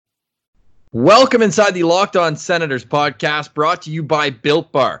Welcome inside the Locked On Senators podcast, brought to you by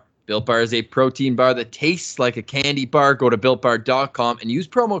Built Bar. Built Bar is a protein bar that tastes like a candy bar. Go to BuiltBar.com and use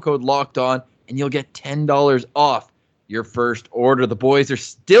promo code Locked On, and you'll get $10 off your first order. The boys are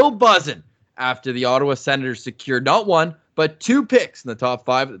still buzzing after the Ottawa Senators secured not one, but two picks in the top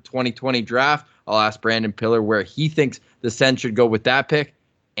five of the 2020 draft. I'll ask Brandon Pillar where he thinks the Sens should go with that pick,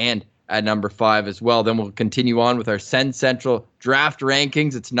 and at number 5 as well. Then we'll continue on with our Sens Central draft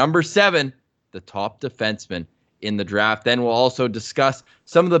rankings. It's number 7. The top defenseman in the draft. Then we'll also discuss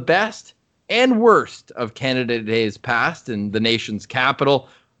some of the best and worst of Canada Day's past in the nation's capital,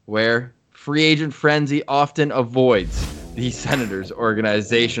 where free agent frenzy often avoids the Senators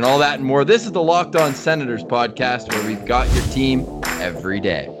organization. All that and more. This is the Locked On Senators podcast, where we've got your team every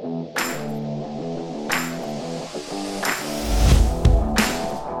day.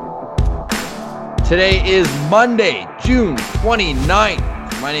 Today is Monday, June 29th.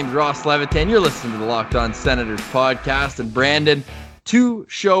 My name is Ross Levitan. You're listening to the Locked On Senators podcast. And Brandon,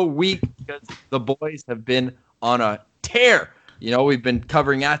 2-show week because the boys have been on a tear. You know, we've been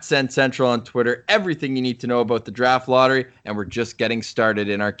covering at Sens Central on Twitter, everything you need to know about the draft lottery, and we're just getting started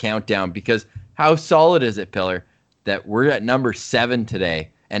in our countdown because how solid is it, Pillar, that we're at number 7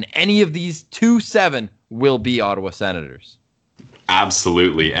 today, and any of these 2-7 will be Ottawa Senators?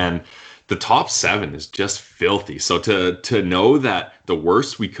 Absolutely, and the top 7 is just filthy. So to know that the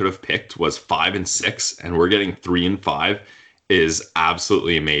worst we could have picked was 5 and 6, and we're getting 3 and 5 is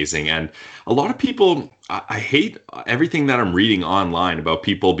absolutely amazing. And a lot of people, I hate everything that I'm reading online about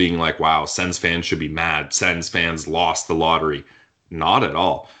people being like, wow, Sens fans should be mad. Sens fans lost the lottery. Not at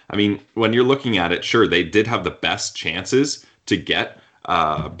all. I mean, when you're looking at it, sure, they did have the best chances to get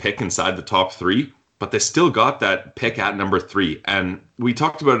a pick inside the top 3, but they still got that pick at number 3. And we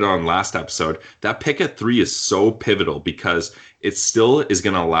talked about it on last episode. That pick at 3 is so pivotal because it still is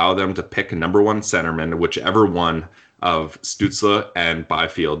going to allow them to pick a number 1 centerman, whichever one of Stützle and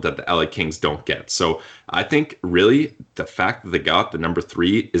Byfield that the LA Kings don't get. So I think really the fact that they got the number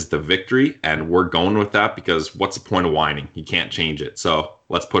 3 is the victory, and we're going with that because what's the point of whining? You can't change it. So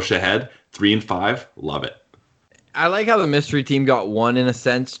let's push ahead. 3 and 5, love it. I like how the mystery team got 1 in a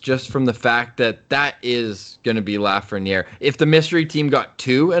sense, just from the fact that that is going to be Lafreniere. If the mystery team got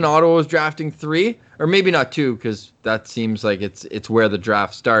 2 and Ottawa was drafting 3, or maybe not 2 because that seems like it's where the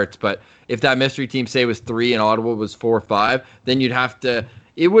draft starts, but if that mystery team, say, was 3 and Ottawa was 4 or 5, then you'd have to,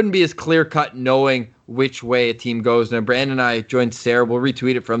 it wouldn't be as clear-cut knowing which way a team goes. Now, Brandon and I joined Sarah. We'll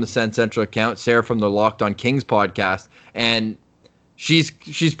retweet it from the Sens Central account, Sarah from the Locked On Kings podcast, and She's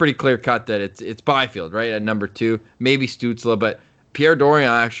pretty clear cut that it's Byfield, right, at number 2, maybe Stützle, but Pierre Dorion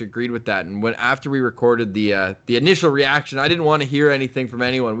actually agreed with that. And when after we recorded the initial reaction, I didn't want to hear anything from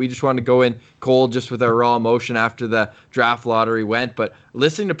anyone. We just wanted to go in cold, just with our raw emotion after the draft lottery went. But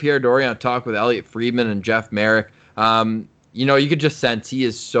listening to Pierre Dorion talk with Elliot Friedman and Jeff Merrick, you know, you could just sense he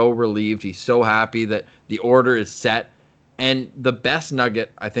is so relieved. He's so happy that the order is set. And the best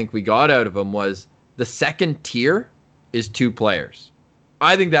nugget I think we got out of him was the second tier is 2 players.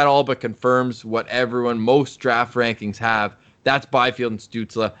 I think that all but confirms what most draft rankings have. That's Byfield and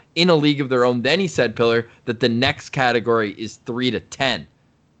Stützle in a league of their own. Then he said, Pillar, that the next category is 3 to 10.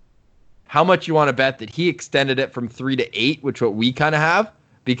 How much you want to bet that he extended it from 3 to 8, which what we kind of have?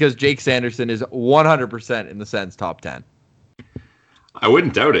 Because Jake Sanderson is 100% in the Sens top 10. I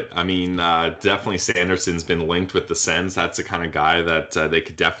wouldn't doubt it. I mean, definitely Sanderson's been linked with the Sens. That's the kind of guy that they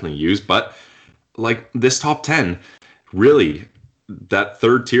could definitely use. But like this top 10, really, that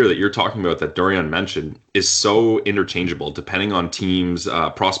third tier that you're talking about that Dorion mentioned is so interchangeable depending on teams'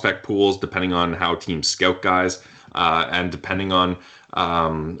 prospect pools, depending on how teams scout guys, and depending on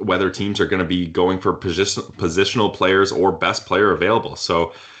whether teams are going to be going for positional players or best player available.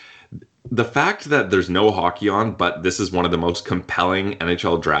 So the fact that there's no hockey on, but this is one of the most compelling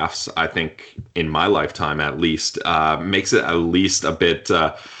NHL drafts, I think, in my lifetime at least, makes it at least a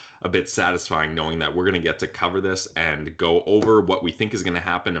bit satisfying knowing that we're going to get to cover this and go over what we think is going to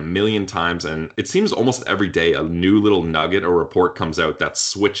happen a million times. And it seems almost every day a new little nugget or report comes out that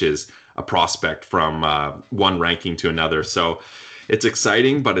switches a prospect from one ranking to another. So it's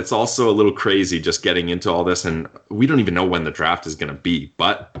exciting, but it's also a little crazy just getting into all this. And we don't even know when the draft is going to be,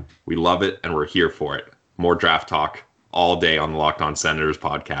 but we love it and we're here for it. More draft talk all day on the Locked On Senators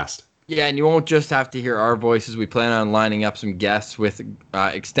podcast. Yeah, and you won't just have to hear our voices. We plan on lining up some guests with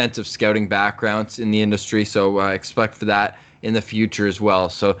extensive scouting backgrounds in the industry, so expect for that in the future as well.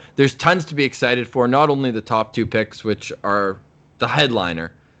 So there's tons to be excited for, not only the top 2 picks, which are the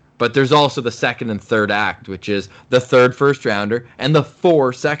headliner, But there's also the second and third act, which is the third first rounder and the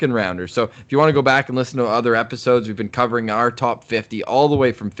 4 second rounders. So if you want to go back and listen to other episodes, we've been covering our top 50 all the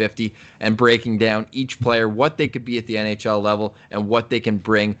way from 50 and breaking down each player, what they could be at the NHL level and what they can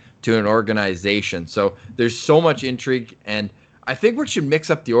bring to an organization. So there's so much intrigue, and I think we should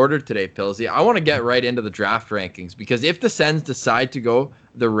mix up the order today, Pilsy. I want to get right into the draft rankings, because if the Sens decide to go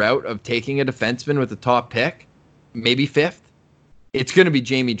the route of taking a defenseman with the top pick, maybe 5th, it's going to be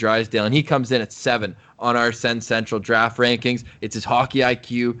Jamie Drysdale, and he comes in at 7 on our Sens Central draft rankings. It's his hockey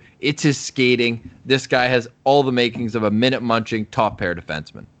IQ. It's his skating. This guy has all the makings of a minute-munching top-pair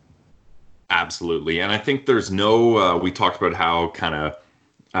defenseman. Absolutely. And I think there's no we talked about how kind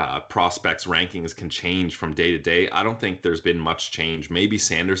of prospects rankings can change from day to day. I don't think there's been much change. Maybe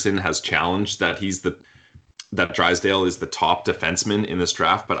Sanderson has challenged that that Drysdale is the top defenseman in this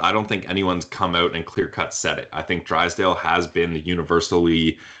draft, but I don't think anyone's come out and clear-cut said it. I think Drysdale has been the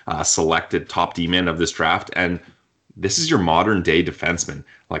universally selected top D-man of this draft, and this is your modern-day defenseman,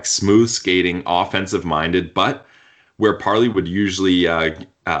 like smooth skating, offensive-minded, but where Parley would usually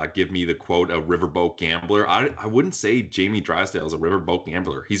give me the quote, a riverboat gambler, I wouldn't say Jamie Drysdale is a riverboat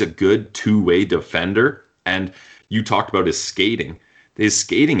gambler. He's a good two-way defender, and you talked about his skating. His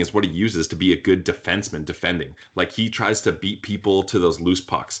skating is what he uses to be a good defenseman defending. Like, he tries to beat people to those loose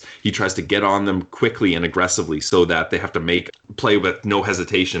pucks. He tries to get on them quickly and aggressively so that they have to play with no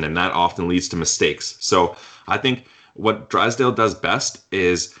hesitation, and that often leads to mistakes. So I think what Drysdale does best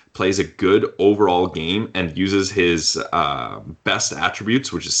is plays a good overall game and uses his best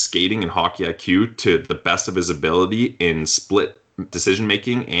attributes, which is skating and hockey IQ, to the best of his ability in split decision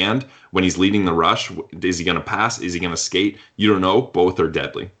making. And when he's leading the rush, is he going to pass? Is he going to skate? You don't know. Both are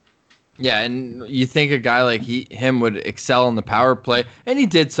deadly. Yeah, and you think a guy like him would excel in the power play, and he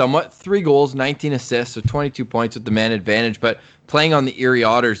did somewhat. 3 goals, 19 assists, so 22 points with the man advantage. But playing on the Erie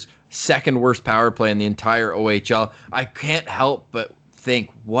Otters' second worst power play in the entire OHL, I can't help but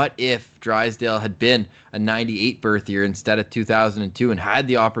think, what if Drysdale had been a 98 birth year instead of 2002 and had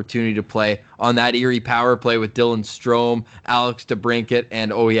the opportunity to play on that Erie power play with Dylan Strome, Alex DeBrincat,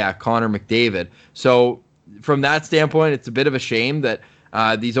 and Connor McDavid. So from that standpoint, it's a bit of a shame that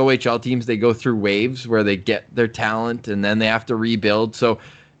these OHL teams, they go through waves where they get their talent and then they have to rebuild. So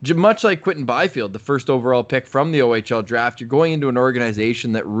much like Quinton Byfield, the first overall pick from the OHL draft, you're going into an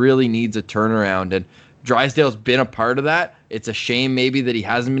organization that really needs a turnaround, and Drysdale's been a part of that. It's a shame maybe that he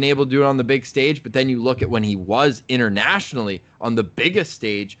hasn't been able to do it on the big stage, but then you look at when he was internationally on the biggest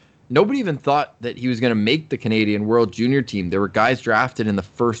stage, nobody even thought that he was going to make the Canadian World Junior team. There were guys drafted in the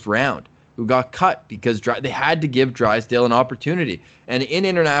first round who got cut because they had to give Drysdale an opportunity. And in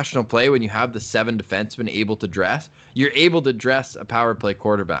international play, when you have the 7 defensemen able to dress, you're able to dress a power play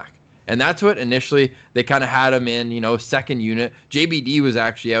quarterback. And that's what initially they kind of had him in, second unit. JBD was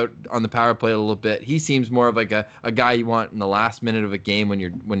actually out on the power play a little bit. He seems more of like a guy you want in the last minute of a game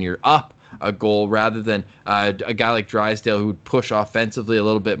when you're up a goal, rather than a guy like Drysdale who would push offensively a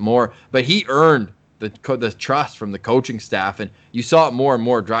little bit more. But he earned the trust from the coaching staff, and you saw it more and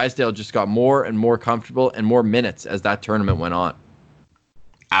more. Drysdale just got more and more comfortable and more minutes as that tournament went on.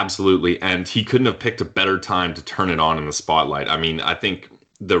 Absolutely, and he couldn't have picked a better time to turn it on in the spotlight. I mean, I think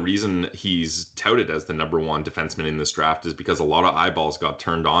the reason he's touted as the number 1 defenseman in this draft is because a lot of eyeballs got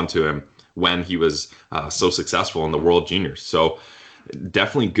turned on to him when he was so successful in the World Juniors. So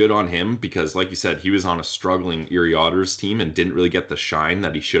definitely good on him, because like you said, he was on a struggling Erie Otters team and didn't really get the shine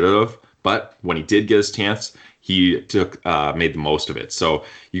that he should have. But when he did get his chance, he made the most of it. So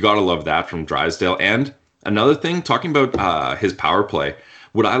you got to love that from Drysdale. And another thing, talking about his power play,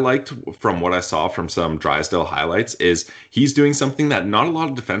 what I liked from what I saw from some Drysdale highlights is he's doing something that not a lot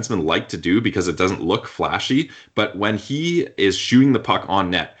of defensemen like to do because it doesn't look flashy. But when he is shooting the puck on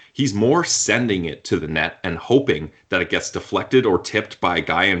net, he's more sending it to the net and hoping that it gets deflected or tipped by a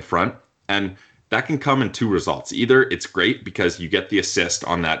guy in front. And that can come in 2 results. Either it's great because you get the assist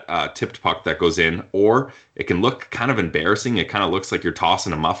on that tipped puck that goes in, or it can look kind of embarrassing. It kind of looks like you're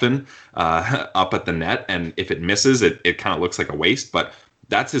tossing a muffin up at the net, and if it misses, it kind of looks like a waste. But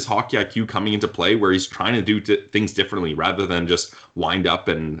that's his hockey IQ coming into play, where he's trying to do things differently rather than just wind up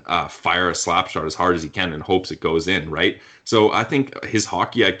and fire a slap shot as hard as he can in hopes it goes in, right? So I think his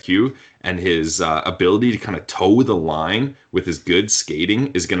hockey IQ and his ability to kind of toe the line with his good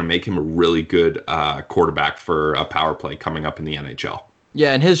skating is going to make him a really good quarterback for a power play coming up in the NHL.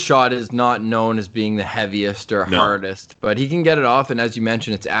 Yeah, and his shot is not known as being the heaviest or hardest, but he can get it off, and as you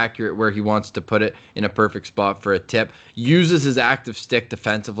mentioned, it's accurate where he wants to put it in a perfect spot for a tip. Uses his active stick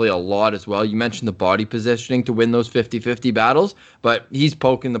defensively a lot as well. You mentioned the body positioning to win those 50-50 battles, but he's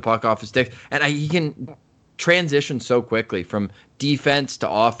poking the puck off his stick, and he can transitions so quickly from defense to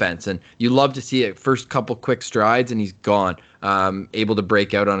offense, and you love to see it. First couple quick strides, and he's gone. Able to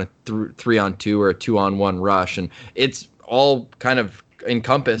break out on a 3-on-2 or a 2-on-1 rush, and it's all kind of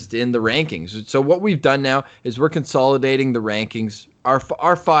encompassed in the rankings. So what we've done now is we're consolidating the rankings.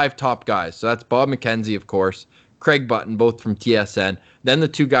 Our 5 top guys. So that's Bob McKenzie, of course, Craig Button, both from TSN, then the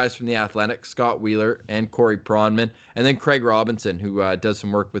 2 guys from The Athletic, Scott Wheeler and Corey Pronman, and then Craig Robinson, who does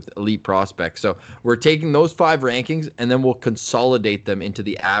some work with Elite Prospects. So we're taking those 5 rankings, and then we'll consolidate them into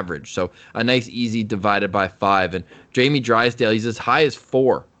the average. So a nice, easy divided by 5. And Jamie Drysdale, he's as high as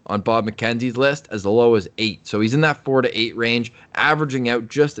 4 on Bob McKenzie's list, as low as 8. So he's in that 4 to 8 range, averaging out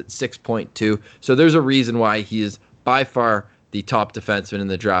just at 6.2. So there's a reason why he is by far the top defenseman in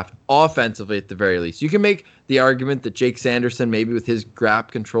the draft, offensively at the very least. You can make the argument that Jake Sanderson, maybe with his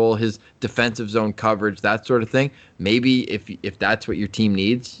grab control, his defensive zone coverage, that sort of thing, maybe if that's what your team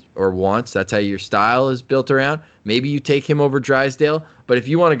needs or wants, that's how your style is built around, maybe you take him over Drysdale. But if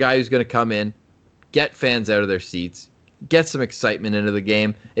you want a guy who's going to come in, get fans out of their seats, get some excitement into the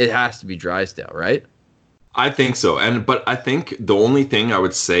game, it has to be Drysdale, right? I think so. But I think the only thing I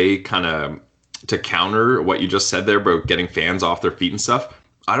would say kind of to counter what you just said there about getting fans off their feet and stuff,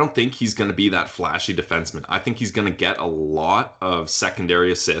 I don't think he's going to be that flashy defenseman. I think he's going to get a lot of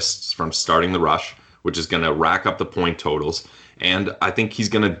secondary assists from starting the rush, which is going to rack up the point totals. And I think he's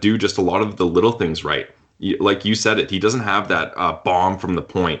going to do just a lot of the little things right. Like you said it, he doesn't have that bomb from the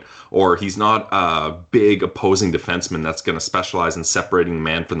point, or he's not a big opposing defenseman that's going to specialize in separating the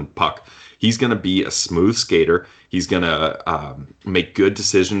man from the puck. He's going to be a smooth skater. He's going to make good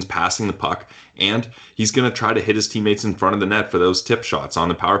decisions passing the puck, and he's going to try to hit his teammates in front of the net for those tip shots on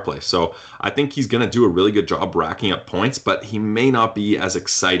the power play. So I think he's going to do a really good job racking up points, but he may not be as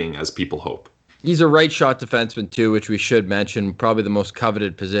exciting as people hope. He's a right shot defenseman too, which we should mention, probably the most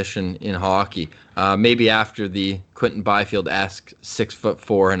coveted position in hockey. Maybe after the Quentin Byfield-esque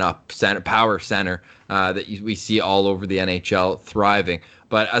 6'4" and up power center that we see all over the NHL thriving.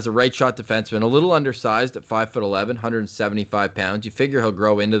 But as a right shot defenseman, a little undersized at 5'11", 175 pounds. You figure he'll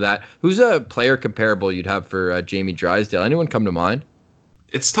grow into that. Who's a player comparable you'd have for Jamie Drysdale? Anyone come to mind?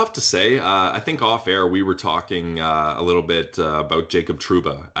 It's tough to say. I think off air we were talking a little bit about Jacob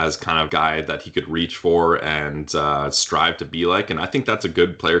Trouba as kind of guy that he could reach for and strive to be like. And I think that's a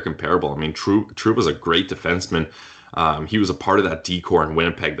good player comparable. I mean, Trouba's a great defenseman. He was a part of that decor in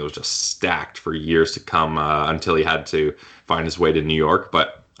Winnipeg that was just stacked for years to come until he had to find his way to New York.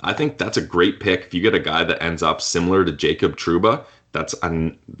 But I think that's a great pick. If you get a guy that ends up similar to Jacob Trouba, that's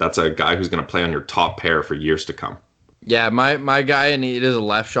a guy who's going to play on your top pair for years to come. Yeah, my guy, and it is a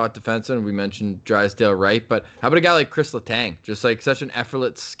left shot defenseman. We mentioned Drysdale, right? But how about a guy like Chris Letang? Just like such an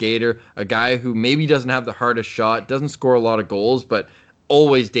effortless skater, a guy who maybe doesn't have the hardest shot, doesn't score a lot of goals, but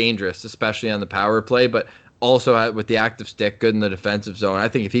always dangerous, especially on the power play, but also with the active stick, good in the defensive zone. I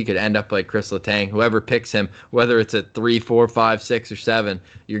think if he could end up like Chris Letang, whoever picks him, whether it's at 3, 4, 5, 6, or 7,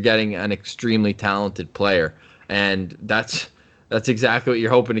 you're getting an extremely talented player. And that's exactly what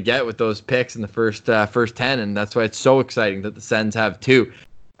you're hoping to get with those picks in the first 10, and that's why it's so exciting that the Sens have 2.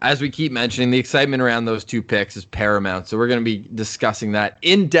 As we keep mentioning, the excitement around those 2 picks is paramount, so we're going to be discussing that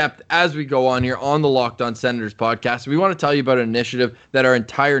in depth as we go on here on the Locked On Senators podcast. We want to tell you about an initiative that our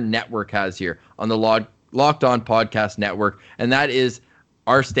entire network has here on the Locked On Podcast Network, and that is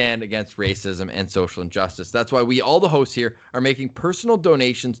our stand against racism and social injustice. That's why all the hosts here, are making personal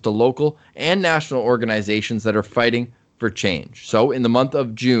donations to local and national organizations that are fighting for change. So in the month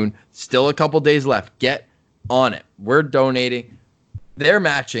of June, still a couple days left, get on it. We're donating. They're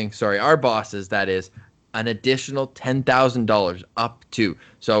matching, our bosses, that is, an additional $10,000 up to.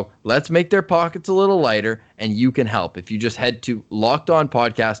 So let's make their pockets a little lighter, and you can help. If you just head to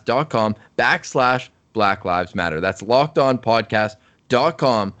lockedonpodcast.com/Black Lives Matter. That's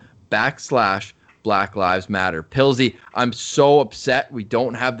lockedonpodcast.com/Black Lives Matter. Pilsy, I'm so upset we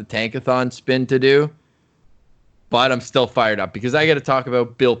don't have the Tankathon spin to do. But I'm still fired up because I got to talk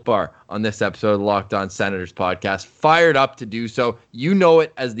about Built Bar on this episode of the Locked On Senators podcast. Fired up to do so. You know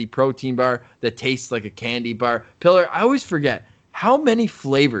it as the protein bar that tastes like a candy bar. Pillar, I always forget, how many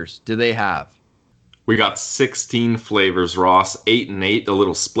flavors do they have? We got 16 flavors, Ross. 8 and 8, a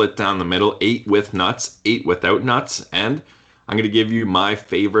little split down the middle. 8 with nuts, 8 without nuts. And I'm going to give you my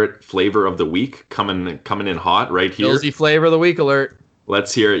favorite flavor of the week coming in hot right here. Pilsy flavor of the week alert.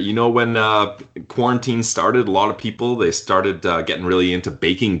 Let's hear it. You know, when quarantine started, a lot of people, they started getting really into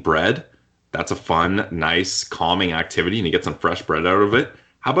baking bread. That's a fun, nice, calming activity, and you get some fresh bread out of it.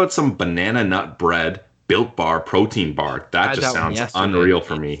 How about some banana nut bread, Built Bar, protein bar? That just sounds unreal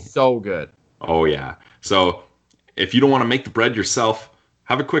for me. So good. Oh, yeah. So if you don't want to make the bread yourself,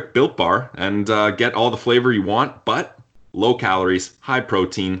 have a quick Built Bar and get all the flavor you want, but low calories, high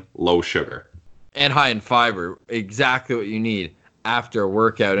protein, low sugar. And high in fiber. Exactly what you need after a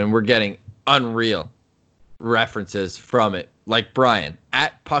workout. And we're getting unreal references from it. Like Brian,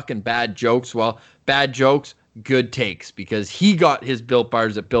 at Puck and Bad Jokes. Well, bad jokes, good takes, because he got his Built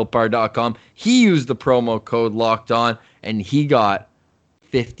Bars at BuiltBar.com. He used the promo code Locked On, and he got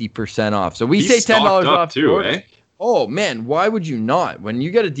 50% off. So we say $10 off too, eh? Oh man, why would you not? When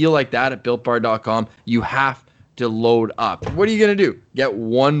you get a deal like that at BuiltBar.com, you have to load up. What are you gonna do? Get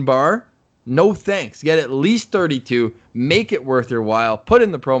one bar? No thanks. Get at least 32. Make it worth your while. Put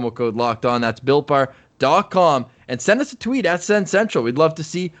in the promo code Locked On. That's BuiltBar.com, and send us a tweet at Send Central. We'd love to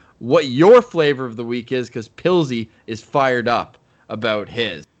see what your flavor of the week is, because Pilsy is fired up about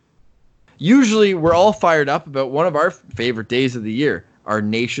his. Usually, we're all fired up about one of our favorite days of the year, our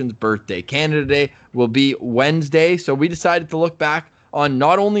nation's birthday. Canada Day will be Wednesday, so we decided to look back on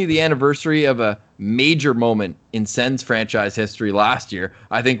not only the anniversary of a major moment in Sens franchise history last year,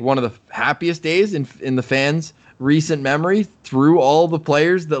 I think one of the happiest days in the fans' recent memory through all the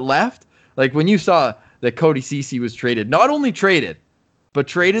players that left. Like when you saw that Cody Ceci was traded, not only traded, but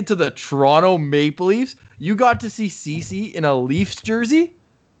traded to the Toronto Maple Leafs, you got to see Ceci in a Leafs jersey?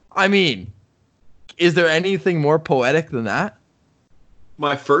 I mean, is there anything more poetic than that?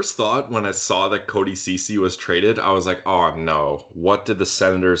 My first thought when I saw that Cody Ceci was traded, I was like, oh no, what did the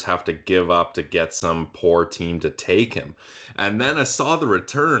Senators have to give up to get some poor team to take him? And then I saw the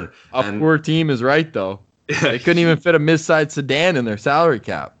return. Poor team is right, though. They couldn't even fit a mid-sized sedan in their salary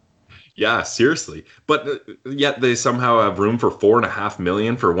cap. Yeah, seriously. But yet they somehow have room for $4.5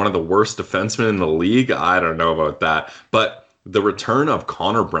 million for one of the worst defensemen in the league. I don't know about that. But the return of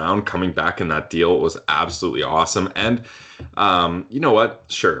Connor Brown coming back in that deal was absolutely awesome. And you know what?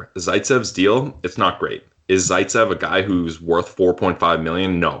 Sure, Zaitsev's deal, it's not great. Is Zaitsev a guy who's worth $4.5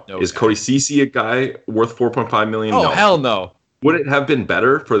 million? No. Okay. Is Cody Ceci a guy worth $4.5 million? Oh, no. hell no. Would it have been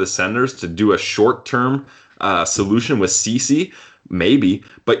better for the Senators to do a short-term solution with Ceci? Maybe.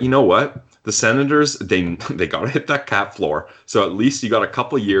 But you know what? The Senators, they got to hit that cap floor. So at least you got a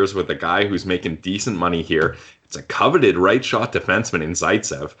couple years with a guy who's making decent money here. It's a coveted right shot defenseman in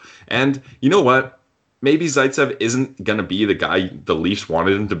Zaitsev. And you know what? Maybe Zaitsev isn't going to be the guy the Leafs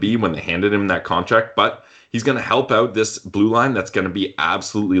wanted him to be when they handed him that contract, but he's going to help out this blue line that's going to be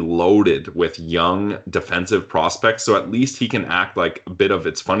absolutely loaded with young defensive prospects. So at least he can act like a bit of,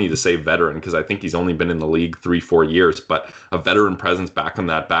 it's funny to say veteran, because I think he's only been in the league 3-4 years, but a veteran presence back on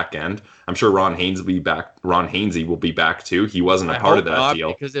that back end. I'm sure Ron Hainsey will be back. Ron Hainsey will be back too. He wasn't a part of that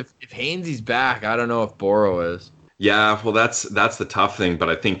deal. Because if Hainsey's back, I don't know if Boro is. Yeah, well, that's the tough thing, but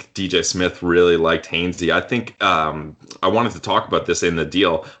I think DJ Smith really liked Hainsey. I think I wanted to talk about this in the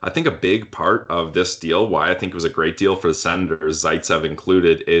deal. I think a big part of this deal, why I think it was a great deal for the Senators, Zaitsev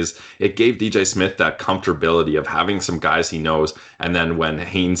included, is it gave DJ Smith that comfortability of having some guys he knows. And then when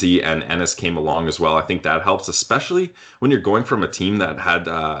Hainsey and Ennis came along as well, I think that helps, especially when you're going from a team that had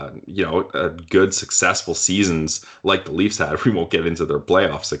good, successful seasons like the Leafs had. We won't get into their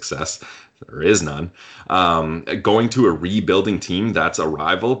playoff success. There is none. Going to a rebuilding team that's a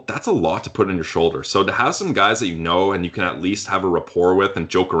rival, that's a lot to put on your shoulder. So to have some guys that you know and you can at least have a rapport with and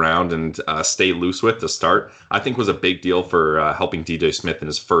joke around and stay loose with to start, I think was a big deal for helping DJ Smith in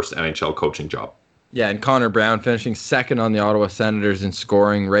his first NHL coaching job. Yeah, and Connor Brown finishing second on the Ottawa Senators in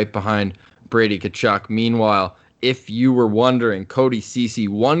scoring, right behind Brady Tkachuk. Meanwhile, if you were wondering, Cody Ceci,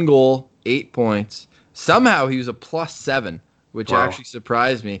 1 goal, 8 points. Somehow he was a +7, which actually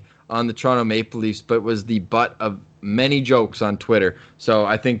surprised me, on the Toronto Maple Leafs, but was the butt of many jokes on Twitter. So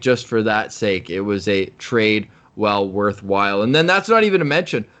I think just for that sake, it was a trade well worthwhile. And then that's not even to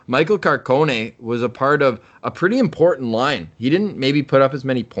mention, Michael Carcone was a part of a pretty important line. He didn't maybe put up as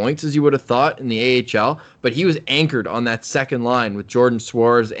many points as you would have thought in the AHL, but he was anchored on that second line with Jordan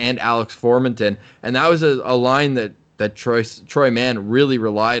Suarez and Alex Formenton. And that was a line that Troy Mann really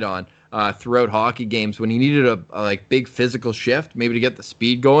relied on throughout hockey games when he needed a big physical shift, maybe to get the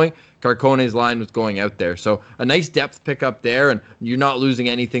speed going. Carcone's line was going out there. So a nice depth pickup there, and you're not losing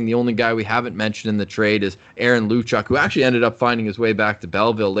anything. The only guy we haven't mentioned in the trade is Aaron Luchuk, who actually ended up finding his way back to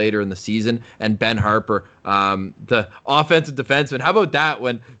Belleville later in the season, and Ben Harper, the offensive defenseman. How about that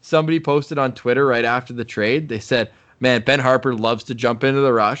when somebody posted on Twitter right after the trade, they said, man, Ben Harper loves to jump into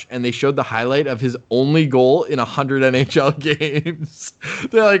the rush, and they showed the highlight of his only goal in 100 NHL games.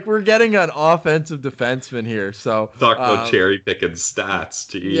 They're like, we're getting an offensive defenseman here. So talk about cherry picking stats.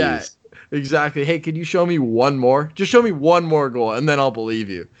 Jeez. Yeah, exactly. Hey, could you show me one more? Just show me one more goal, and then I'll believe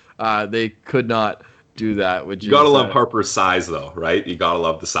you. They could not do that. Which you gotta love Harper's size, though, right? You gotta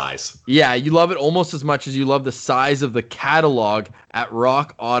love the size. Yeah, you love it almost as much as you love the size of the catalog at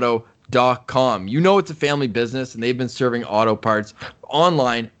rockauto.com. You know it's a family business, and they've been serving auto parts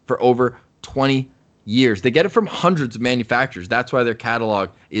online for over 20 years. They get it from hundreds of manufacturers. That's why their catalog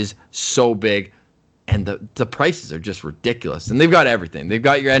is so big. And the prices are just ridiculous. And they've got everything. They've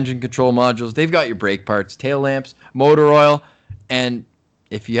got your engine control modules. They've got your brake parts, tail lamps, motor oil. And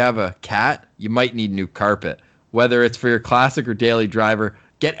if you have a cat, you might need new carpet. Whether it's for your classic or daily driver,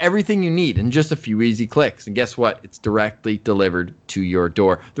 get everything you need in just a few easy clicks. And guess what? It's directly delivered to your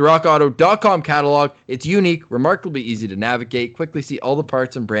door. The rockauto.com catalog, it's unique, remarkably easy to navigate. Quickly see all the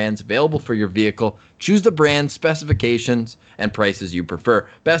parts and brands available for your vehicle. Choose the brand, specifications, and prices you prefer.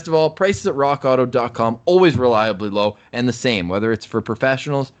 Best of all, prices at rockauto.com always reliably low and the same, whether it's for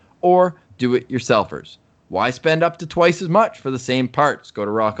professionals or do-it-yourselfers. Why spend up to twice as much for the same parts? Go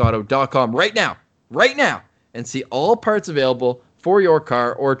to rockauto.com right now, and see all parts available for your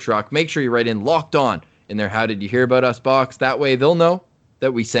car or truck. Make sure you write in Locked On in their How Did You Hear About Us box. That way they'll know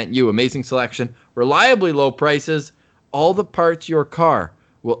that we sent you. Amazing selection, reliably low prices, all the parts your car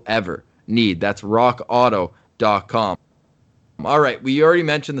will ever need. That's rockauto.com. All right, we already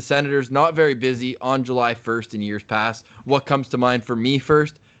mentioned the Senators, not very busy on July 1st in years past. What comes to mind for me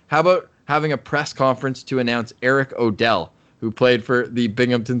first? How about having a press conference to announce Eric O'Dell, who played for the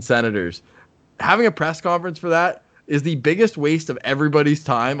Binghamton Senators? Having a press conference for that is the biggest waste of everybody's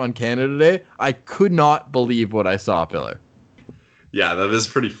time on Canada Day. I could not believe what I saw, Pillar. Yeah, that is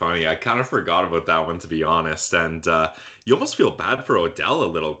pretty funny. I kind of forgot about that one, to be honest. And you almost feel bad for O'Dell a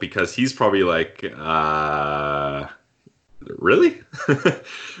little because he's probably like, really?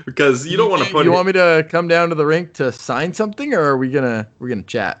 Because you don't want to put. You want me to come down to the rink to sign something, or are we're gonna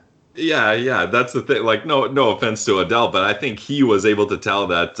chat? Yeah, that's the thing. Like, no offense to O'Dell, but I think he was able to tell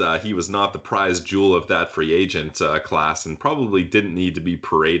that he was not the prize jewel of that free agent class, and probably didn't need to be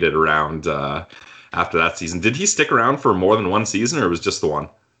paraded around after that season. Did he stick around for more than one season, or was just the one?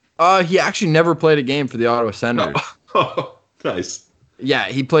 He actually never played a game for the Ottawa Senators. Oh, nice. Yeah,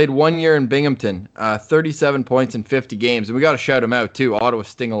 he played 1 year in Binghamton, 37 points in 50 games. And we got to shout him out, too. Ottawa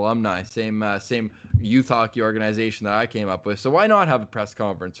Sting alumni, same youth hockey organization that I came up with. So why not have a press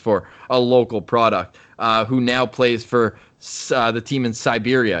conference for a local product who now plays for the team in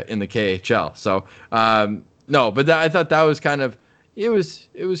Siberia in the KHL? So, no, but I thought that was kind of, it was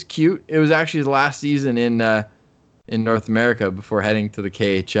cute. It was actually his last season in North America before heading to the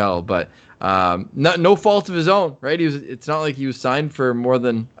KHL. But no fault of his own, right? It's not like he was signed for more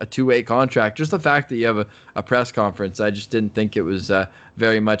than a two-way contract. Just the fact that you have a press conference, I just didn't think it was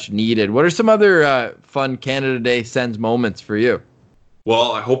very much needed. What are some other fun Canada Day Sens moments for you?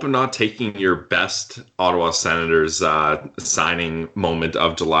 Well, I hope I'm not taking your best Ottawa Senators signing moment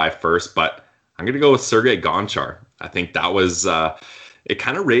of July 1st, but I'm going to go with Sergei Gonchar. I think that was it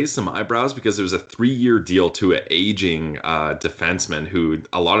kind of raised some eyebrows because it was a 3-year deal to an aging defenseman who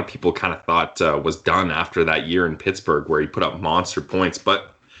a lot of people kind of thought was done after that year in Pittsburgh where he put up monster points.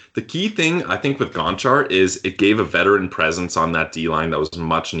 But the key thing, I think, with Gonchar is it gave a veteran presence on that D-line that was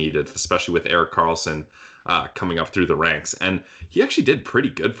much needed, especially with Erik Karlsson coming up through the ranks. And he actually did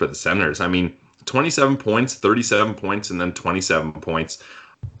pretty good for the Senators. I mean, 27 points, 37 points, and then 27 points.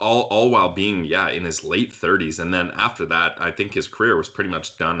 All while being, in his late 30s. And then after that, I think his career was pretty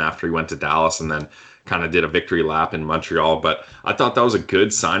much done after he went to Dallas and then kind of did a victory lap in Montreal. But I thought that was a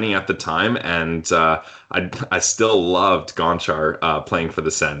good signing at the time. And I still loved Gonchar playing for the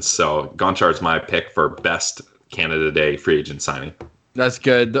Sens. So Gonchar is my pick for best Canada Day free agent signing. That's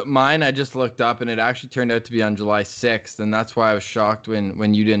good. Mine, I just looked up, and it actually turned out to be on July 6th, and that's why I was shocked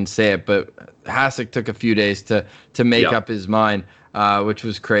when you didn't say it. But Hasek took a few days to make up his mind. Which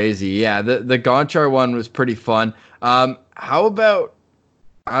was crazy. Yeah, the Gonchar one was pretty fun. How about,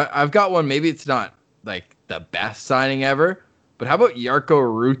 I've got one, maybe it's not like the best signing ever, but how about Jarkko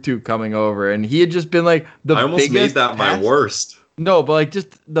Ruutu coming over? And he had just been like the biggest. I almost made that my worst. No, but like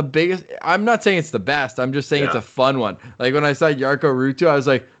just the biggest. I'm not saying it's the best. I'm just saying it's a fun one. Like when I saw Jarkko Ruutu, I was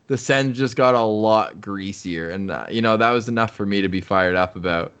like, the Sens just got a lot greasier. And, that was enough for me to be fired up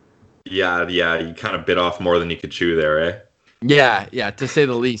about. Yeah, you kind of bit off more than you could chew there, eh? Yeah, to say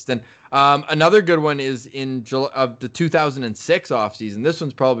the least. And another good one is in of the 2006 offseason. This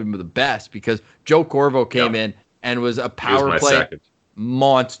one's probably the best because Joe Corvo came in and was a power play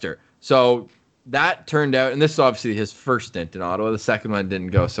monster. So that turned out, and this is obviously his first stint in Ottawa. The second one didn't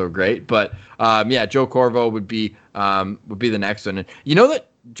go so great, but Joe Corvo would be the next one. And you know that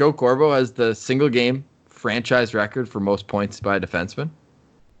Joe Corvo has the single game franchise record for most points by a defenseman?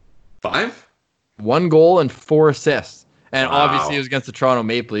 5? 1 goal and 4 assists. And obviously it was against the Toronto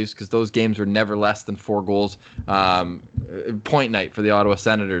Maple Leafs because those games were never less than 4 goals. Point night for the Ottawa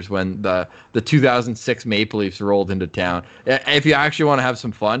Senators when the 2006 Maple Leafs rolled into town. If you actually want to have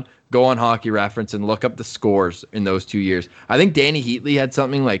some fun, go on Hockey Reference and look up the scores in those 2 years. I think Danny Heatley had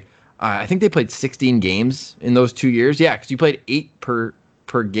something like, I think they played 16 games in those 2 years. Yeah, because you played 8 per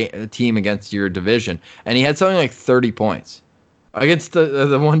team against your division. And he had something like 30 points against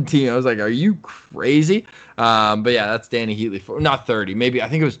the one team. I was like, are you crazy? But yeah, that's Danny Heatley. Not 30, maybe. I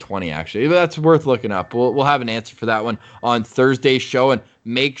think it was 20, actually. But that's worth looking up. We'll have an answer for that one on Thursday's show. And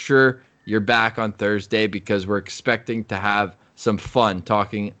make sure you're back on Thursday because we're expecting to have some fun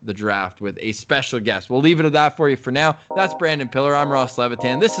talking the draft with a special guest. We'll leave it at that for you for now. That's Brandon Pillar. I'm Ross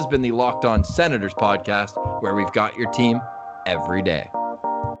Levitan. This has been the Locked On Senators podcast, where we've got your team every day.